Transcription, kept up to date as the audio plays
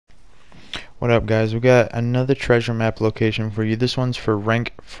What up, guys? We got another treasure map location for you. This one's for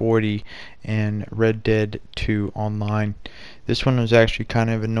rank 40 in Red Dead 2 online. This one was actually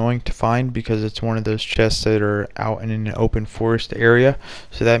kind of annoying to find because it's one of those chests that are out in an open forest area.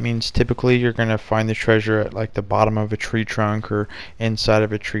 So that means typically you're going to find the treasure at like the bottom of a tree trunk or inside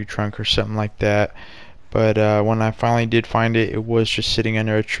of a tree trunk or something like that. But when I finally did find it, it was just sitting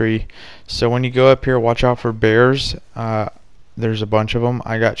under a tree. So when you go up here, watch out for bears. There's a bunch of them.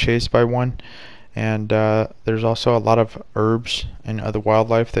 I got chased by one. And there's also a lot of herbs and other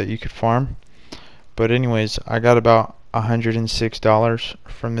wildlife that you could farm. But anyways, I got about $106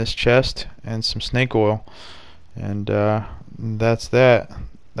 from this chest and some snake oil. And that's that.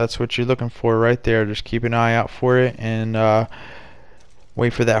 That's what you're looking for right there. Just keep an eye out for it and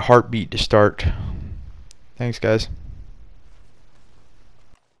wait for that heartbeat to start. Thanks, guys.